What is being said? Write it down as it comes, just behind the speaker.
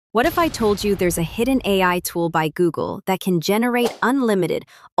What if I told you there's a hidden AI tool by Google that can generate unlimited,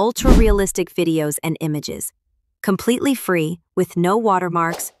 ultra-realistic videos and images, completely free, with no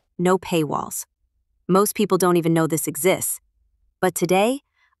watermarks, no paywalls? Most people don't even know this exists. But today,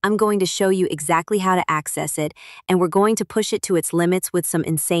 I'm going to show you exactly how to access it, and we're going to push it to its limits with some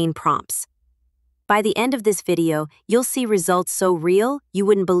insane prompts. By the end of this video, you'll see results so real, you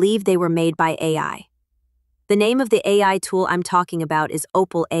wouldn't believe they were made by AI. The name of the AI tool I'm talking about is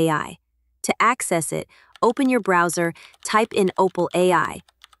Opal AI. To access it, open your browser, type in Opal AI,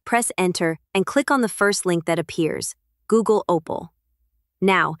 press enter, and click on the first link that appears, Google Opal.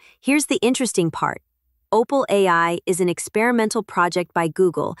 Now, here's the interesting part. Opal AI is an experimental project by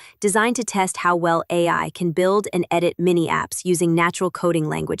Google designed to test how well AI can build and edit mini-apps using natural coding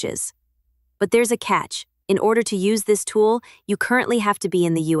languages. But there's a catch. In order to use this tool, you currently have to be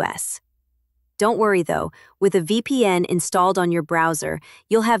in the US. Don't worry though, with a VPN installed on your browser,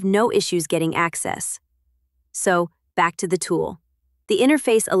 you'll have no issues getting access. So, back to the tool. The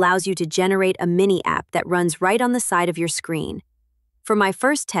interface allows you to generate a mini-app that runs right on the side of your screen. For my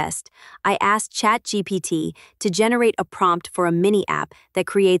first test, I asked ChatGPT to generate a prompt for a mini-app that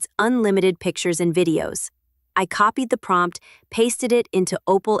creates unlimited pictures and videos. I copied the prompt, pasted it into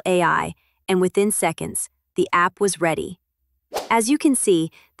Opal AI, and within seconds, the app was ready. As you can see,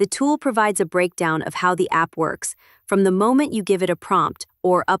 the tool provides a breakdown of how the app works, from the moment you give it a prompt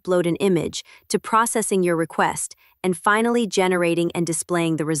or upload an image to processing your request and finally generating and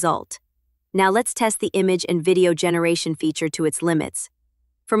displaying the result. Now let's test the image and video generation feature to its limits.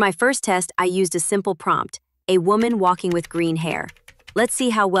 For my first test, I used a simple prompt, a woman walking with green hair. Let's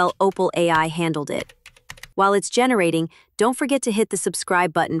see how well Opal AI handled it. While it's generating, don't forget to hit the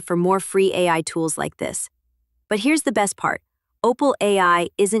subscribe button for more free AI tools like this. But here's the best part. Opal AI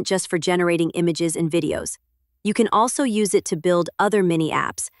isn't just for generating images and videos. You can also use it to build other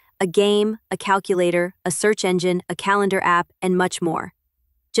mini-apps, a game, a calculator, a search engine, a calendar app, and much more.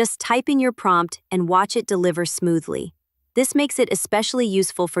 Just type in your prompt and watch it deliver smoothly. This makes it especially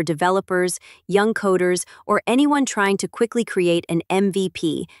useful for developers, young coders, or anyone trying to quickly create an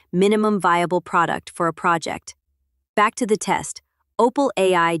MVP, minimum viable product, for a project. Back to the test. Opal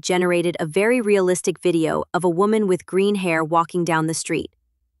AI generated a very realistic video of a woman with green hair walking down the street.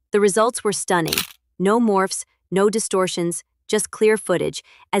 The results were stunning. No morphs, no distortions, just clear footage,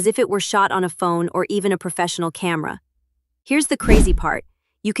 as if it were shot on a phone or even a professional camera. Here's the crazy part.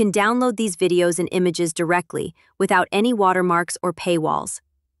 You can download these videos and images directly, without any watermarks or paywalls.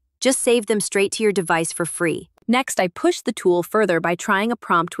 Just save them straight to your device for free. Next, I pushed the tool further by trying a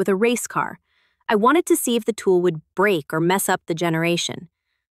prompt with a race car. I wanted to see if the tool would break or mess up the generation.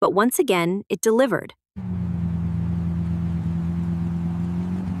 But once again, it delivered.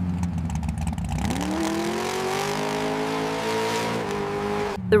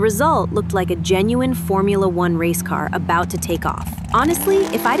 The result looked like a genuine Formula One race car about to take off. Honestly,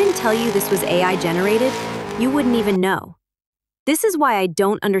 if I didn't tell you this was AI generated, you wouldn't even know. This is why I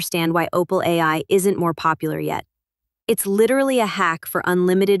don't understand why Opal AI isn't more popular yet. It's literally a hack for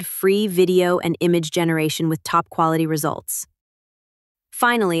unlimited free video and image generation with top-quality results.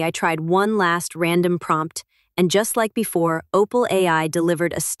 Finally, I tried one last random prompt, and just like before, Opal AI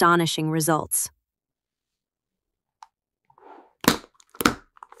delivered astonishing results.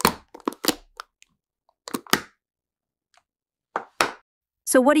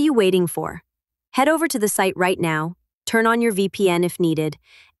 So what are you waiting for? Head over to the site right now, turn on your VPN if needed,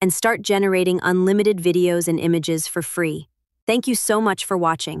 and start generating unlimited videos and images for free. Thank you so much for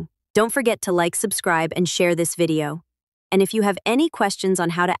watching. Don't forget to like, subscribe, and share this video. And if you have any questions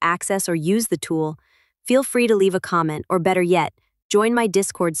on how to access or use the tool, feel free to leave a comment, or better yet, join my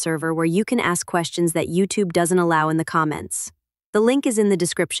Discord server where you can ask questions that YouTube doesn't allow in the comments. The link is in the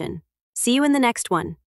description. See you in the next one.